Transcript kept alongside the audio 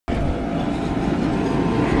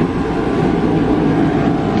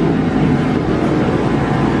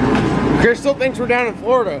still thinks we're down in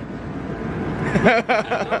Florida.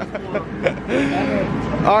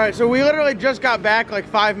 Alright, so we literally just got back like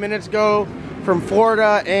 5 minutes ago from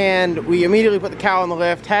Florida, and we immediately put the cow on the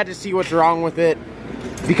lift. Had to see what's wrong with it.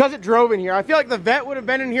 Because it drove in here, I feel like the vet would have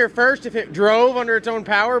been in here first if it drove under its own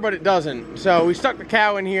power, but it doesn't. So we stuck the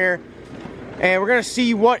cow in here, and we're gonna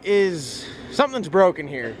see what is, something's broken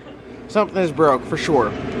here. Something is broke for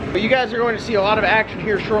sure. But you guys are going to see a lot of action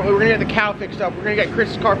here shortly. We're gonna get the cow fixed up. We're gonna get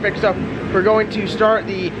Chris's car fixed up. We're going to start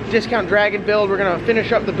the Discount Dragon build. We're gonna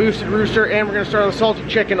finish up the Boosted Rooster, and we're gonna start the Salted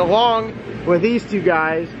Chicken along with these two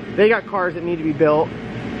guys. They got cars that need to be built. So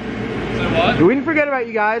what? We didn't forget about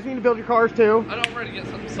you guys. We need to build your cars too. I don't ready to get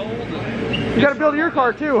something sold. You gotta build your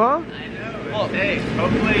car too, huh? I know. Well, hey,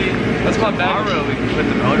 hopefully that's my bag. tomorrow we can put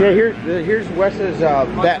the motor. Yeah, here's Wes's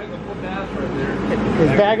his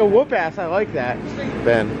bag of whoop ass. I like that.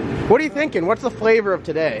 Ben, what are you thinking? What's the flavor of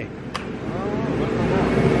today?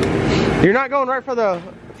 You're not going right for the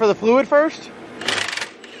fluid first?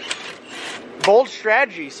 Bold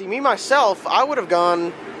strategy. See, me myself, I would have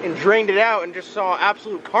gone and drained it out and just saw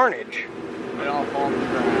absolute carnage. It all falls to the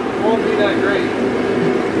ground. It won't be that great.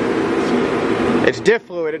 It's diff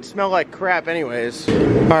fluid. It smelled like crap anyways.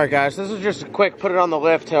 Alright guys, this is just a quick put it on the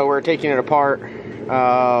lift till we're taking it apart.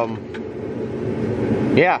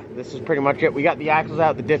 Yeah, this is pretty much it. We got the axles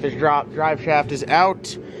out, the diff is dropped, drive shaft is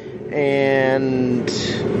out, and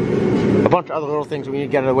a bunch of other little things we need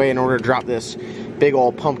to get out of the way in order to drop this big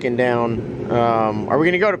old pumpkin down. Are we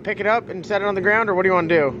gonna go to pick it up and set it on the ground, or what do you want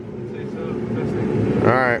to do?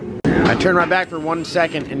 Alright. I turned my back for 1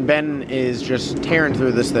 second and Ben is just tearing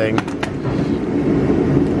through this thing.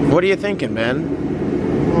 What are you thinking, Ben?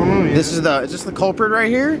 Is this the culprit right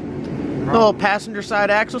here? The little passenger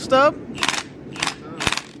side axle stub?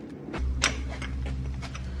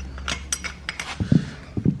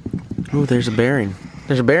 Oh, there's a bearing.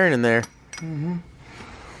 There's a bearing in there. Mm-hmm.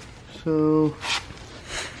 So,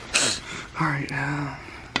 alright now.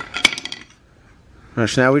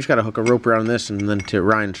 So now we just gotta hook a rope around this and then to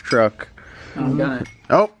Ryan's truck. Oh, got it.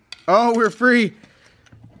 Oh, we're free.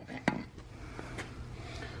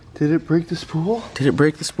 Did it break the spool? Did it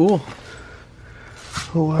break the spool?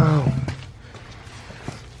 Oh wow.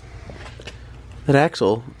 That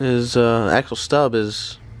axle is, axle stub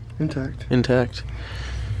is intact. Intact.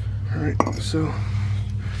 Alright, so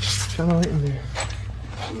shine a light in there.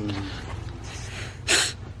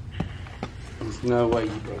 There's no way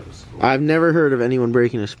you broke the spool. I've never heard of anyone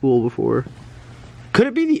breaking a spool before. Could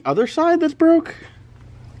it be the other side that's broke?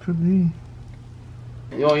 Could be.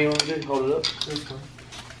 All you want to do, hold it up. This one.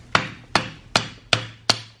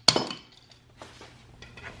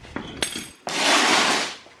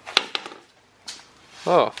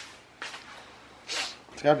 Oh.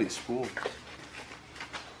 It's gotta be a spool.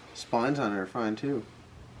 Spines on it are fine too.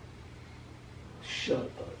 Shut up.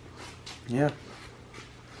 Yeah.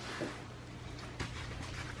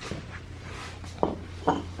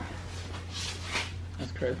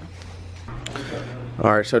 That's crazy.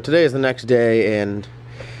 Alright, so today is the next day and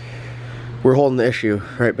we're holding the issue,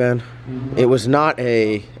 right Ben? Mm-hmm. It was not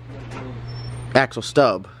a axle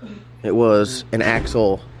stub. It was an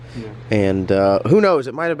axle. Yeah. And who knows,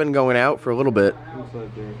 it might have been going out for a little bit.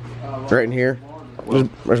 Right in here.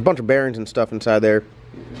 There's a bunch of bearings and stuff inside there.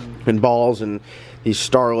 And balls and these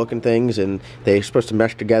star looking things, and they're supposed to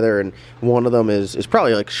mesh together, and one of them is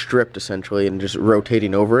probably like stripped essentially and just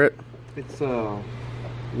rotating over it. It's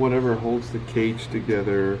whatever holds the cage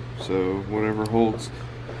together, so whatever holds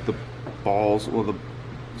the balls, well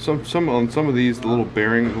on some of these the little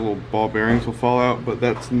ball bearings will fall out, but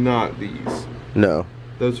that's not these. No.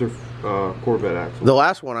 Those are Corvette axles. The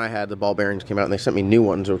last one I had, the ball bearings came out and they sent me new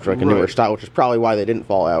ones, which were like a newer style, which is probably why they didn't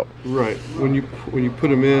fall out. Right. When you put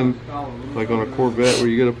them in, like on a Corvette, where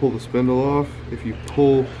you got to pull the spindle off, if you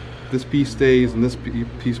pull, this piece stays and this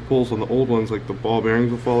piece pulls. On the old ones, like the ball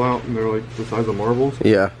bearings will fall out, and they're like the size of marbles.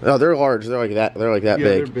 Yeah. Oh, they're large. They're like that. They're like that big.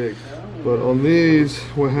 Yeah, they're big. But on these,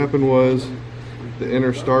 what happened was the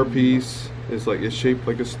inner star piece is like, it's shaped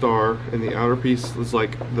like a star, and the outer piece is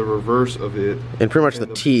like the reverse of it. And pretty much the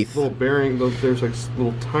teeth. Little bearing, there's like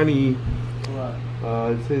little tiny,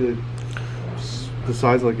 I'd say the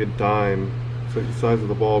size of like a dime. It's like the size of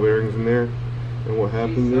the ball bearings in there. And what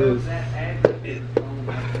happens is,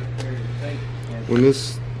 when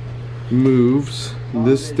this moves,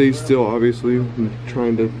 this stays still obviously, I'm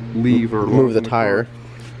trying to leave or move the tire.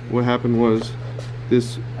 What happened was,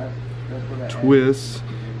 this twists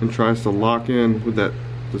and tries to lock in with the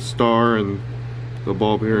star and the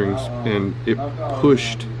ball bearings, and it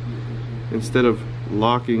pushed, instead of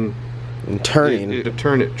locking and turning, it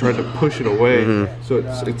tried to push it away. So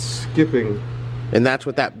it's skipping And that's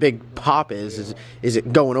what that big pop is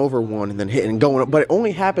it going over one and then hitting and going up. But it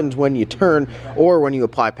only happens when you turn or when you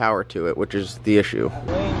apply power to it, which is the issue.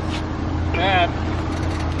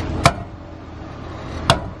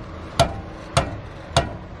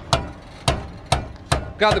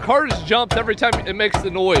 God, the car just jumps every time it makes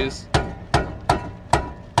the noise.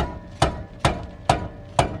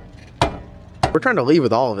 We're trying to leave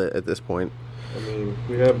with all of it at this point. I mean,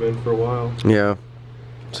 we have been for a while. Yeah.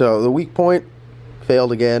 So the weak point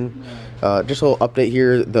failed again. Just a little update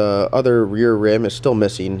here. The other rear rim is still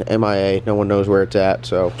missing. MIA. No one knows where it's at.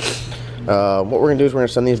 So what we're going to do is we're going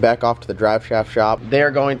to send these back off to the drive shaft shop.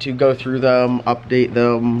 They're going to go through them, update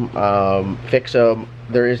them, fix them.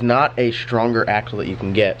 There is not a stronger axle that you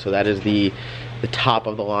can get. So that is the top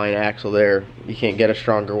of the line axle there. You can't get a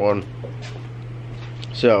stronger one.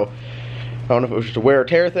 So I don't know if it was just a wear or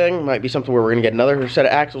tear thing. Might be something where we're going to get another set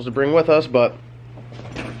of axles to bring with us, but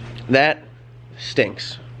that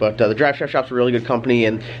stinks. But the drive shaft shop's a really good company,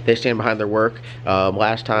 and they stand behind their work.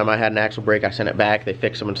 Last time I had an axle break, I sent it back. They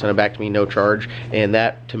fixed them and sent it back to me, no charge. And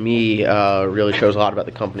that, to me, really shows a lot about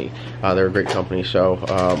the company. They're a great company. So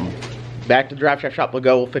back to the drive shaft shop we'll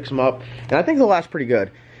go. We'll fix them up, and I think they'll last pretty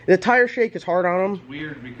good. The tire shake is hard on them. It's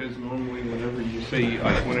weird because normally whenever you say,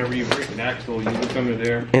 whenever you break an axle, you look under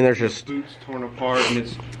there, and there's just boots torn apart, and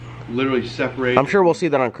it's literally separated. I'm sure we'll see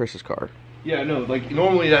that on Chris's car. Yeah, no, like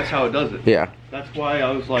normally that's how it does it. Yeah. That's why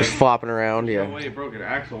I was like, just flopping around. Yeah. No way it broke an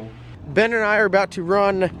axle. Ben and I are about to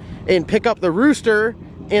run and pick up the Rooster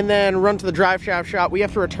and then run to the drive shaft shop. We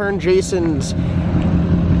have to return Jason's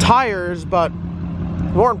tires, but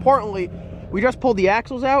more importantly, we just pulled the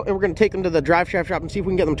axles out and we're going to take them to the drive shaft shop and see if we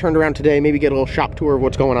can get them turned around today. Maybe get a little shop tour of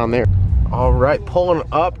what's going on there. All right, pulling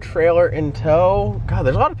up, trailer in tow. God,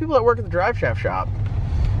 there's a lot of people that work at the drive shaft shop.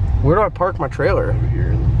 Where do I park my trailer? Over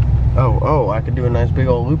here. Oh, I could do a nice big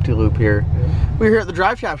old loop-de-loop here. Yeah. We're here at the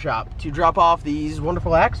drive shaft shop to drop off these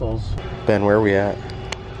wonderful axles. Ben, where are we at?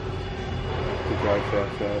 The drive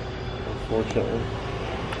shaft shop, unfortunately.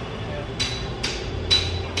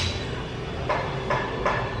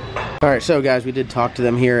 All right, so guys, we did talk to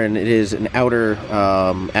them here, and it is an outer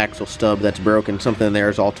axle stub that's broken. Something in there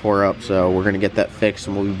is all tore up, so we're gonna get that fixed,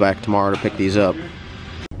 and we'll be back tomorrow to pick these up.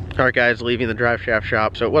 All right, guys, leaving the drive shaft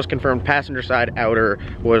shop. So it was confirmed passenger side outer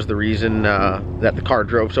was the reason that the car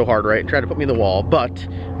drove so hard, right, and tried to put me in the wall. But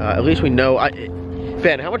at least we know.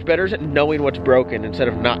 Ben, how much better is it knowing what's broken instead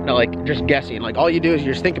of not like just guessing? Like all you do is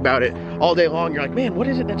you just think about it all day long. You're like, man, what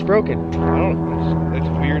is it that's broken? I don't know. It's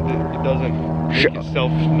weird that it doesn't make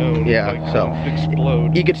itself known. Yeah, like, so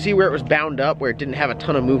explode. You could see where it was bound up, where it didn't have a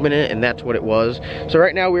ton of movement in it, and that's what it was. So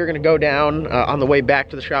right now we're gonna go down on the way back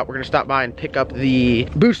to the shop. We're gonna stop by and pick up the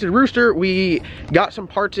boosted Rooster. We got some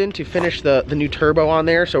parts in to finish the new turbo on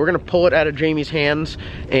there, so we're gonna pull it out of Jamie's hands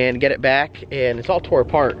and get it back, and it's all tore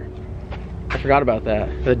apart. I forgot about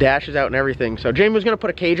that. The dash is out and everything. So Jamie was gonna put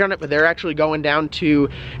a cage on it, but they're actually going down to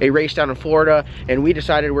a race down in Florida, and we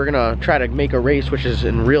decided we're gonna try to make a race, which is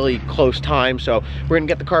in really close time. So we're gonna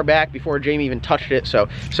get the car back before Jamie even touched it. So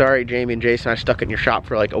sorry, Jamie and Jason, I stuck it in your shop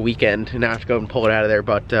for like a weekend, and now I have to go and pull it out of there.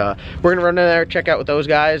 But we're gonna run in there, check out with those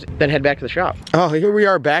guys, then head back to the shop. Oh, here we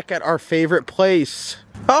are back at our favorite place.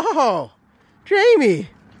 Oh, Jamie.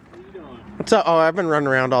 What are you doing? What's up? Oh, I've been running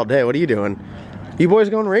around all day. What are you doing? You boys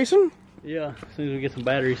going racing? Yeah, as soon as we get some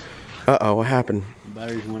batteries. Uh-oh, what happened? The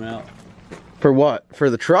batteries went out. For what?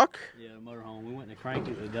 For the truck? Yeah, the motorhome. We went to crank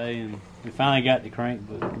it today, and we finally got the crank,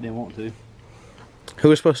 but didn't want to. Who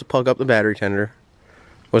was supposed to plug up the battery tender?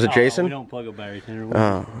 Was it Jason? We don't plug a battery tender.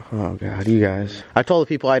 Oh God, you guys. I told the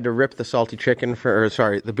people I had to rip the salty chicken for, or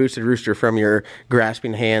sorry, the boosted Rooster from your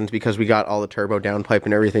grasping hands because we got all the turbo downpipe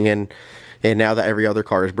and everything in. And now that every other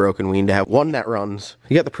car is broken, we need to have one that runs.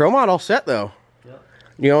 You got the Pro Mod all set though.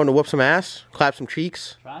 You going to whoop some ass? Clap some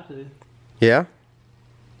cheeks? Try to. Yeah?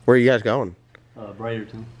 Where are you guys going?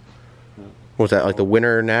 Braderton. Was that like the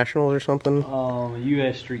Winter Nationals or something?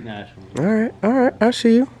 U.S. Street Nationals. Alright, I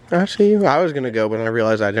see you. I was going to go, but I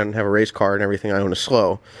realized I didn't have a race car and everything I own is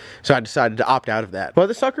slow. So I decided to opt out of that. But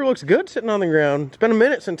the sucker looks good sitting on the ground. It's been a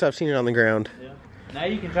minute since I've seen it on the ground. Yeah. Now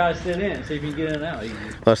you can try to sit in and see if you can get in and out.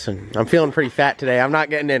 Listen, I'm feeling pretty fat today. I'm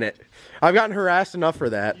not getting in it. I've gotten harassed enough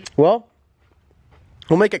for that. Well,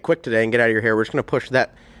 we'll make it quick today and get out of your hair. We're just going to push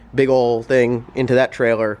that big old thing into that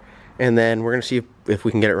trailer, and then we're going to see if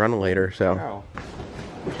we can get it running later. So, Wow.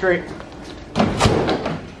 Straight.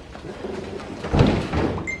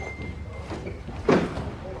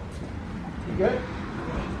 You good?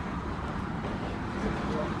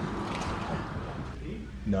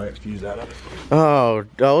 No, excuse that. Oh,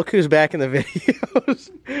 look who's back in the videos.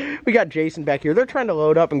 We got Jason back here. They're trying to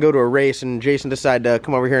load up and go to a race, and Jason decided to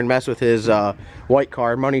come over here and mess with his white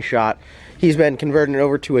car, Money Shot. He's been converting it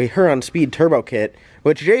over to a Huron Speed Turbo Kit,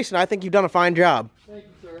 which, Jason, I think you've done a fine job. Thank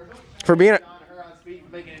you, sir. For being a... Huron Speed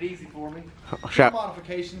for making it easy for me. Shout,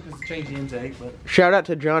 Modification because it changed the intake, but... Shout out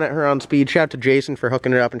to John at Huron Speed. Shout out to Jason for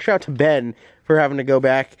hooking it up, and shout out to Ben for having to go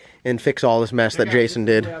back and fix all this mess that Jason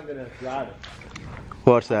did. I'm gonna drive it.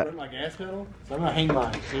 What's that? Run my gas pedal, so I'm gonna hang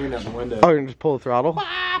my steering out the window. Oh, you're gonna just pull the throttle?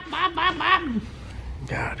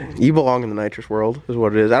 God, you belong in the nitrous world, is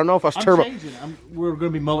what it is. I don't know if us I'm turbo. changing. We're gonna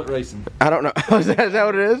be mullet racing. I don't know. Is that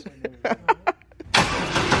what it is?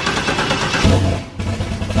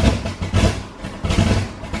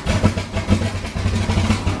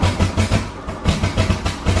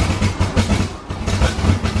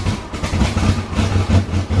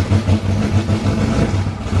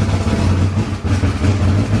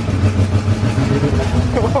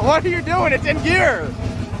 What are you doing? It's in gear.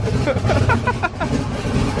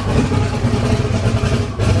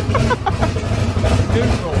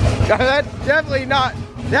 Neutral. That's definitely not.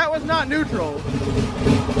 That was not neutral.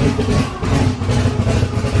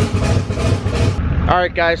 All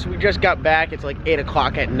right, guys. So we just got back. It's like 8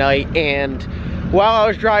 o'clock at night, and while I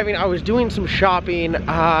was driving, I was doing some shopping.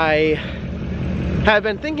 I have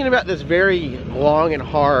been thinking about this very long and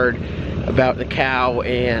hard about the cow,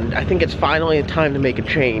 and I think it's finally time to make a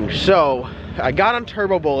change. So I got on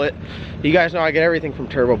Turbo Bullet. You guys know I get everything from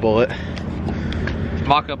Turbo Bullet.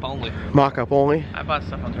 Mock-up only. Mock-up only. I bought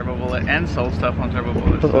stuff on Turbo Bullet and sold stuff on Turbo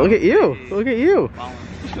Bullet. So Look at you. Look at you.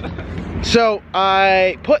 So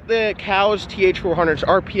I put the cow's TH400's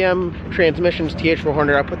RPM transmissions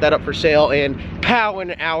TH400. I put that up for sale, and pow,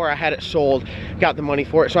 in an hour I had it sold. Got the money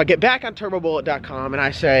for it. So I get back on turbobullet.com and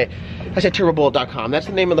I say turbobullet.com. That's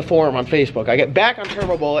the name of the forum on Facebook. I get back on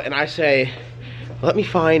Turbo Bullet and I say, let me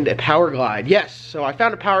find a Power Glide. Yes. So I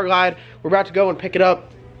found a Power Glide. We're about to go and pick it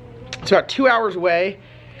up. It's about 2 hours away.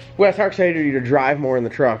 Wes, how excited are you to drive more in the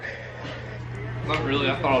truck? Not really.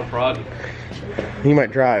 I thought I was riding. You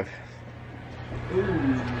might drive.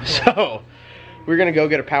 So, we're gonna go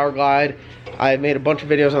get a Power Glide. I've made a bunch of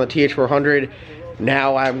videos on the TH400.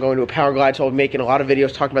 Now I'm going to a Power Glide, so I'll be making a lot of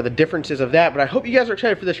videos talking about the differences of that. But I hope you guys are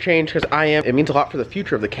excited for this change, because I am. It means a lot for the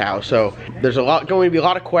future of the cow. So there's going to be a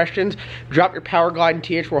lot of questions. Drop your Power Glide and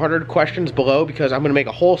TH400 questions below, because I'm going to make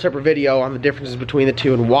a whole separate video on the differences between the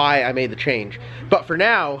two and why I made the change. But for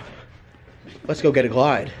now, let's go get a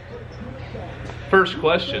Glide. First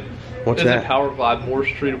question. What's Is that? a Power Glide more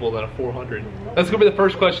streetable than a 400? That's going to be the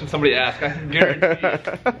first question somebody asks. I can guarantee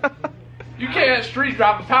it. You can't street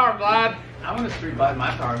drop a Power Glide. I'm gonna street glide my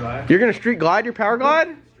Power Glide. You're going to street glide your Power Glide?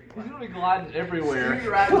 He's going to be gliding everywhere. Street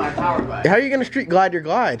ride my Power Glide. How are you gonna street glide your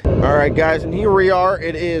Glide? All right, guys, and here we are.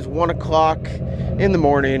 It is 1 o'clock in the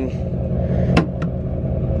morning.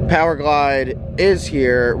 Power Glide is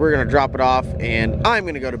here. We're gonna drop it off, and I'm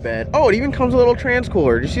gonna go to bed. Oh, it even comes with a little trans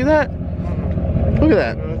cooler. Did you see that? Look at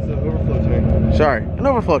that. No, it's an overflow tank. Sorry, an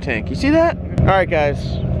overflow tank. You see that? All right, guys.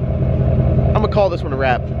 I'm gonna call this one a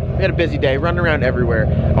wrap. We had a busy day, running around everywhere.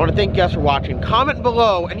 I want to thank you guys for watching. Comment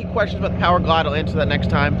below any questions about the Power Glide. I'll answer that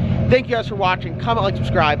next time. Thank you guys for watching. Comment, like,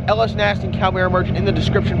 subscribe. LS Nasty and Cowmaro merch in the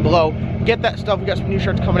description below. Get that stuff. We got some new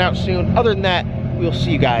shirts coming out soon. Other than that, we'll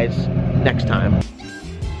see you guys next time.